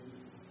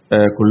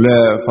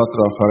كلها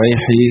فترة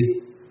فرايحي.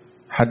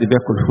 حد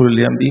بياكل فول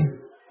الأيام دي؟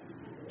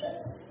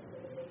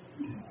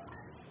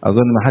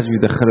 أظن ما حدش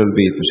بيدخله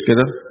البيت، مش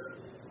كده؟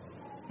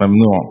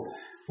 ممنوع.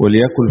 واللي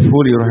ياكل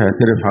فول يروح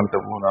يعترف عند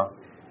أبونا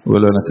ويقول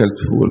له أنا أكلت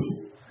فول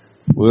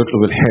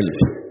ويطلب الحلف،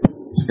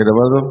 مش كده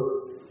برضه؟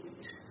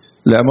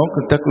 لا،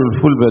 ممكن تاكلوا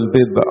الفول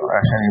بالبيت بقى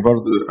عشان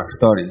برضه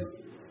افطاري،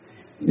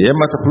 يا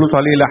اما تاكلوه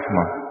عليه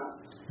لحمه،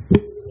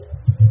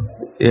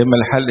 يا اما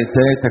الحل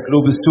التاني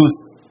تاكلوه بستوس،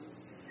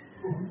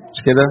 مش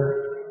كده؟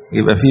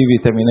 يبقى فيه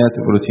فيتامينات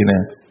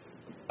وبروتينات.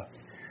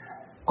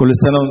 كل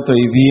سنه وانتم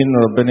طيبين،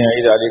 ربنا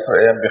يعيد عليكم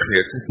ايام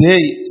بخير.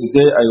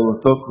 Today I will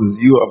talk with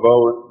you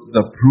about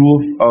the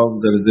proof of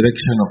the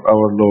resurrection of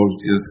our Lord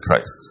Jesus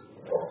Christ.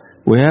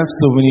 We have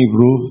so many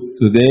proofs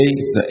today.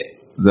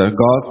 The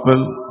Gospel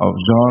of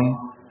John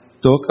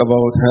talk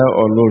about how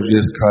our Lord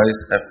Jesus Christ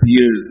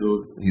appeared to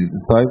his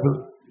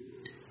disciples,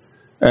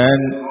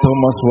 and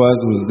Thomas was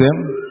with them.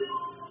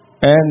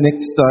 And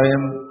next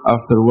time,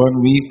 after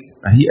 1 week,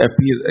 he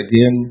appeared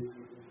again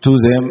to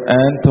them,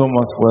 and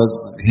Thomas was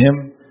with him.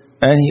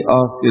 And he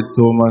asked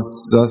Thomas,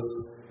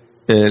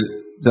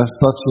 just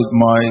touch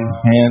my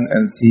hand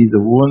and see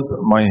the wounds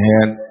on my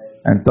hand,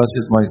 and touch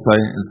my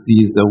side and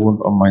see the wound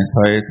on my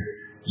side.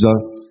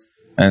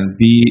 And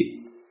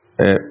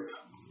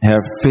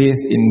have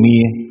faith in me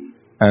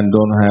and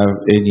don't have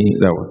any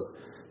doubt.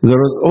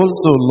 There is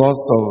also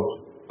lots of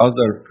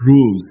other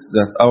proofs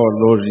that our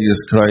Lord Jesus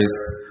Christ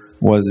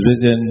was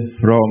risen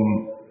from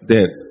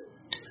dead.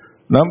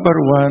 Number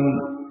one,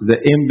 the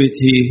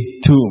empty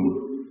tomb.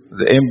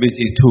 The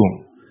empty tomb.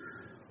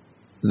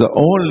 The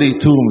only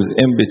tomb is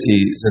empty.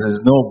 There is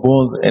no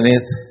bones in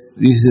it.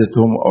 This is the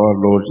tomb of our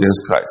Lord Jesus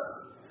Christ.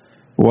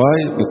 Why?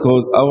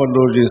 Because our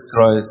Lord Jesus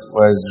Christ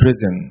was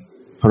risen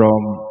from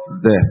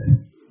death.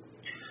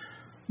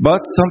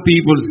 But some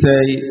people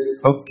say,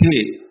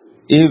 okay,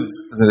 if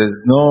there is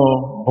no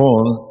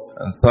bones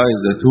inside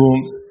the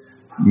tombs,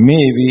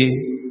 maybe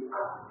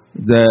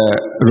the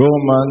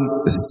Romans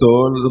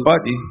stole the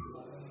body,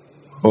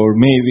 or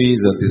maybe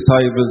the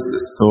disciples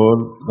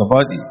stole the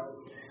body.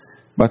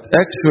 But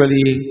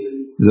actually,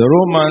 the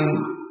Romans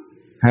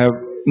have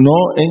no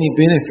any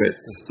benefit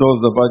to steal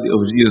the body of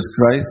Jesus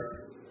Christ,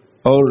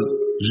 or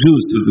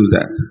Jews to do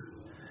that.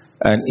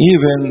 And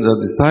even the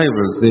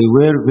disciples, they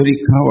were very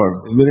cowards.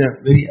 They were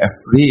very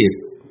afraid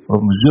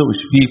from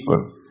Jewish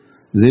people.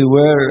 They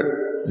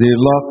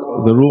locked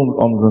the room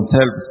on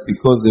themselves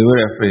because they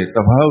were afraid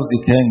of how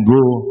they can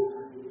go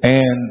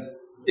and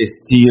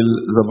steal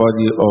the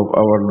body of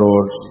our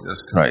Lord Jesus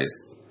Christ.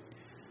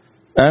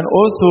 And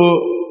also,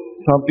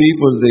 some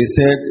people, they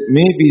said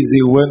maybe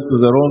they went to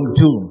the wrong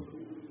tomb.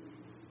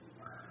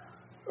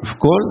 Of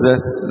course,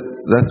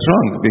 that's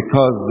wrong,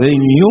 because they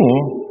knew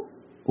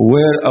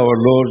where our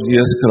Lord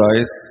Jesus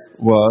Christ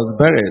was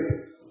buried.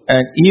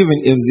 And even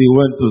if they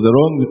went to the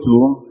wrong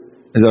tomb,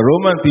 the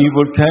Roman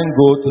people can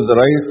go to the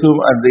right tomb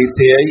and they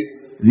say,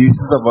 this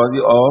is the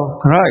body of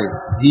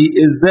Christ. He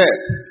is dead.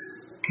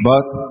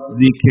 But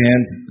they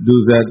can't do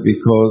that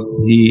because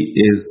he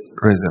is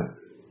risen.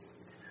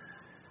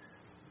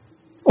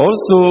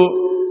 Also,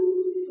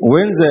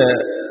 when the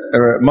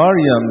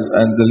Mariams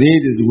and the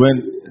ladies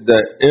went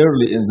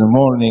early in the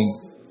morning,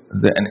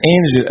 an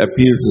angel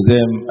appeared to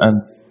them and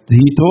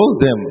he told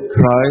them,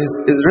 Christ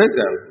is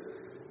risen.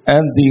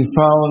 And they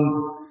found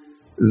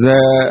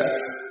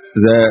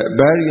the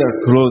burial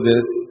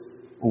clothes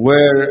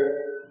were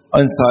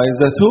inside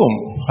the tomb.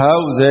 How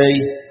they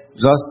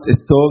just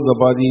stole the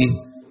body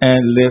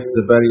and left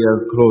the burial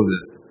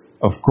clothes.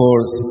 Of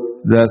course,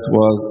 that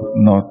was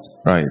not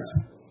right.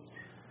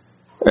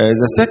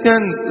 The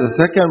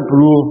second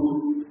proof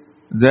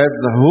that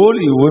the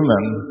holy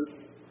women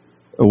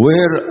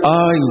were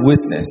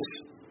eyewitness.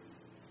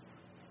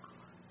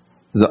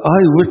 The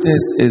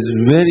eyewitness is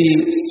very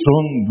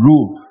strong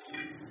proof.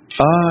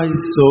 I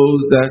saw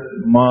that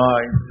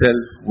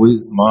myself with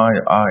my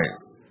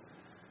eyes.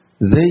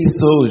 They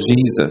saw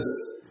Jesus,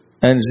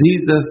 and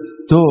Jesus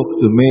talked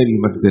to Mary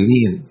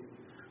Magdalene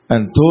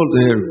and told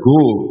her,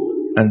 go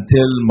and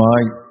tell my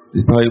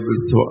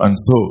disciples so and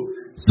so.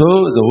 So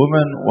the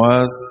woman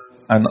was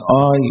an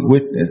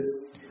eyewitness.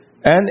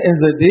 And in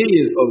the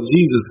days of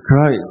Jesus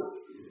Christ,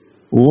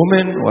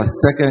 woman was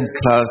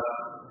second-class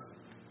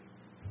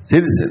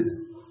citizen.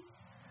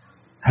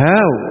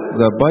 How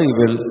the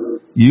Bible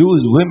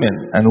used women,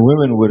 and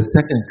women were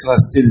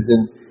second-class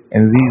citizens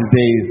in these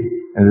days,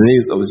 in the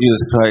days of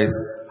Jesus Christ,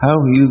 how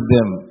he used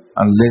them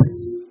unless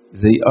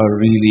they are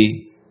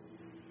really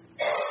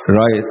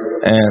right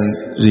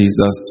and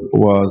Jesus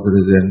was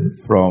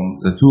risen from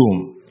the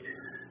tomb.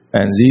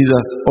 And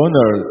Jesus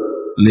honored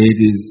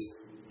ladies,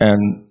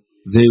 and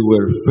they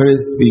were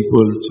first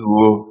people to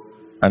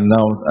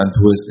announce and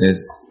to witness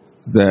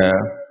the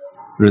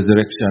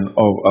resurrection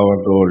of our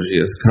Lord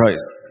Jesus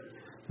Christ.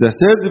 The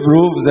third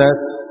proof that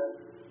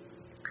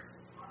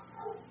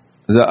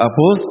the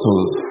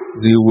apostles,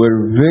 they were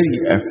very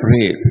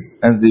afraid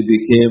and they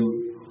became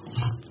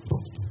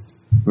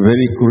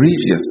very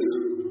courageous.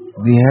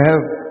 They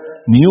have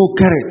new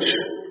courage.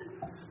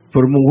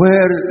 From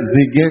where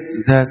they get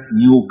that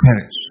new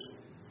courage?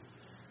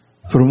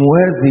 From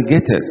where they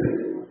get it?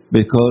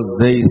 Because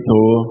they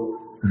saw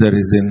the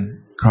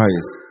risen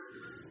Christ.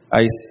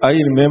 I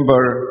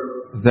remember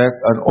that,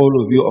 and all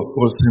of you, of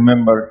course,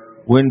 remember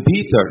when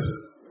Peter,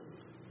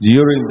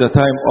 during the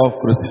time of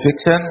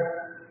crucifixion,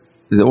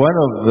 one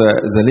of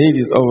the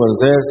ladies over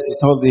there, she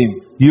told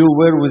him, "You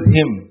were with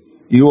him.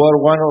 You are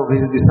one of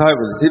his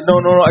disciples." He said, No,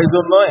 I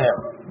don't know him.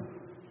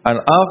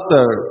 And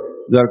after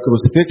the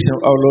crucifixion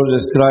of our Lord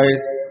Jesus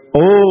Christ,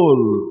 all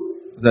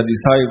the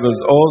disciples,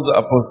 all the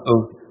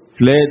apostles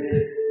fled,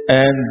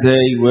 and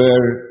they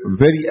were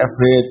very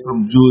afraid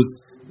from Jews.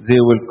 They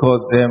will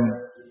caught them,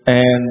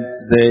 and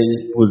they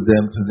put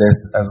them to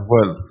death as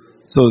well.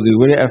 So they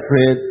were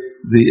afraid.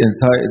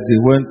 They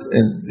went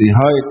and they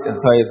hid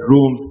inside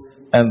rooms,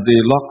 and they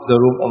locked the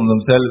room on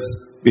themselves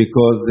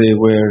because they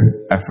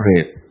were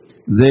afraid.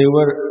 They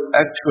were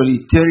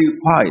actually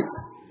terrified,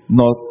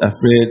 not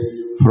afraid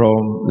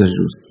from the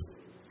Jews.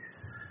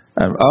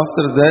 And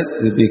after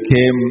that, they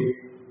became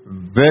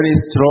very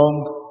strong,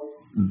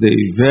 they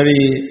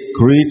very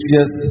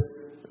courageous,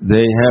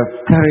 they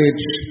have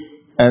courage,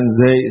 and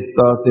they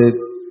started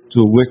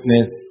to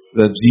witness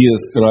that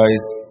Jesus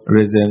Christ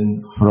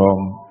risen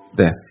from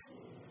death.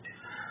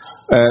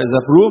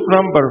 The proof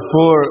number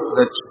 4,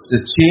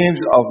 the change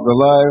of the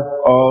life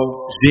of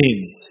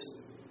James.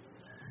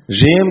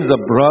 James, the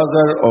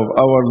brother of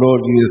our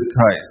Lord Jesus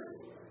Christ.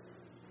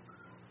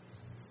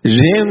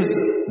 James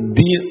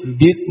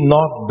did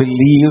not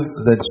believe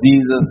that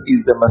Jesus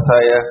is the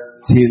Messiah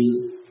till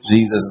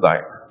Jesus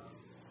died.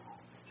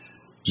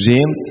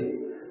 James,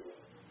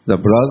 the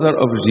brother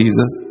of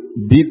Jesus,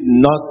 did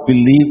not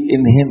believe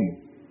in him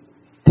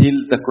till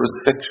the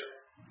crucifixion.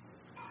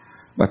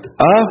 But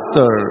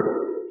after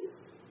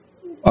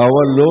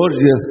our Lord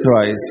Jesus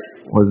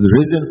Christ was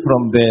risen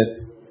from death,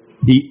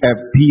 he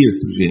appeared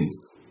to James.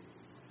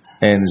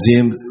 And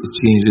James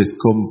changed it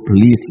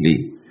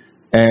completely.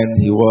 And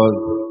he was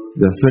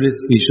the first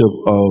bishop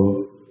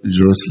of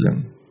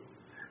Jerusalem.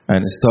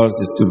 And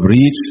started to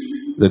preach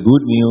the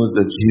good news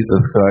that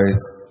Jesus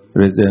Christ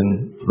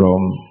risen from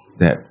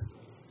death.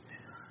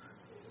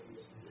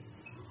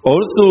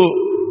 Also,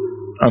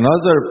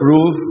 another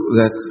proof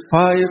that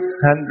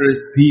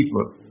 500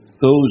 people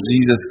saw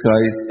Jesus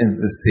Christ in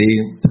the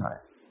same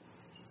time.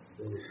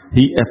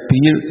 He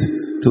appeared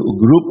to a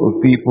group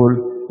of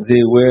people.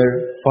 They were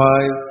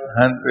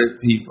 500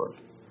 people,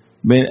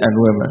 men and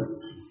women.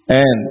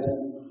 And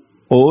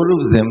all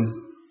of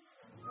them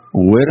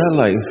were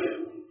alive,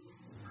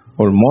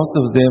 or most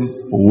of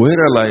them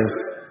were alive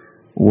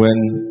when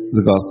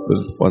the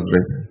gospel was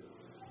written.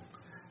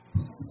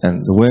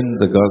 And when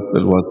the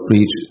gospel was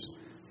preached.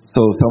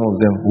 So some of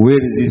them, where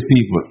is these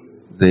people?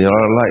 They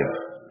are alive.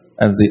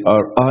 And they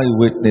are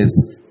eyewitness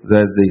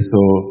that they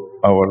saw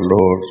our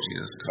Lord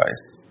Jesus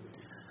Christ.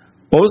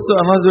 Also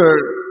another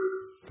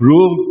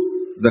proof,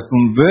 the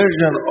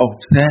conversion of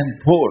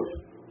St. Paul.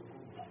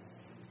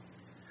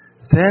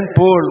 St.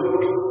 Paul,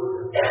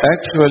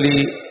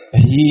 actually,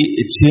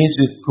 he changed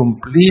it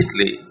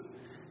completely.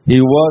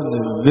 He was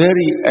a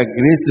very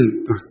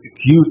aggressive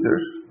persecutor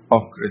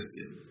of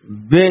Christians.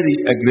 Very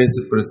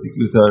aggressive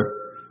persecutor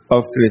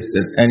of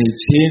Christians. And he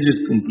changed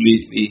it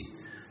completely.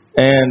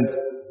 And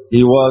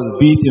he was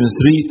beaten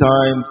 3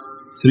 times.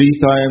 3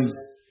 times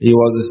he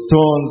was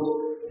stoned.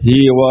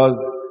 He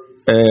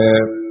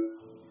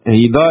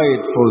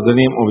died for the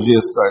name of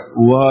Jesus Christ.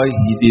 Why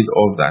he did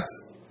all that?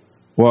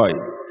 Why?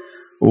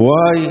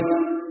 Why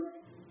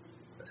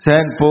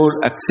St. Paul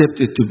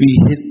accepted to be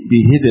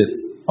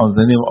beheaded on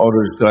the name of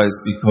Jesus Christ?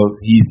 Because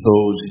he saw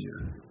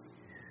Jesus.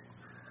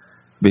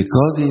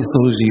 Because he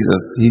saw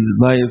Jesus, his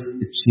life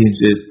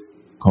changed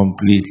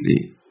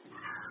completely.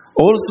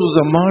 Also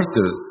the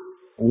martyrs.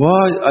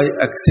 Why I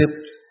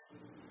accept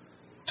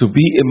to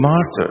be a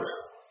martyr?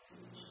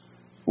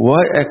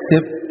 Why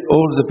accept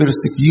all the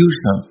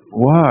persecutions?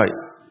 Why?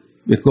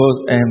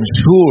 Because I am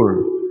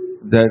sure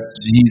that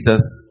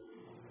Jesus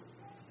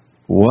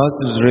was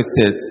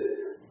resurrected,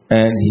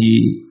 and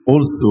we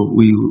also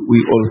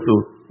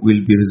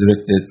will be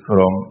resurrected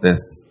from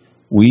death.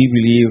 We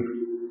believe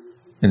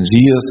in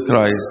Jesus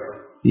Christ.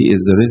 He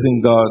is the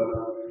risen God,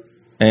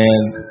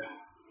 and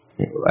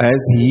as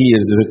He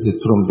is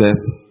resurrected from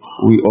death,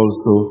 we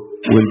also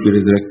will be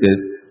resurrected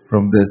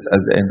from death at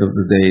the end of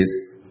the days.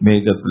 May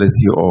God bless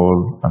you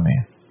all.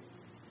 Amen.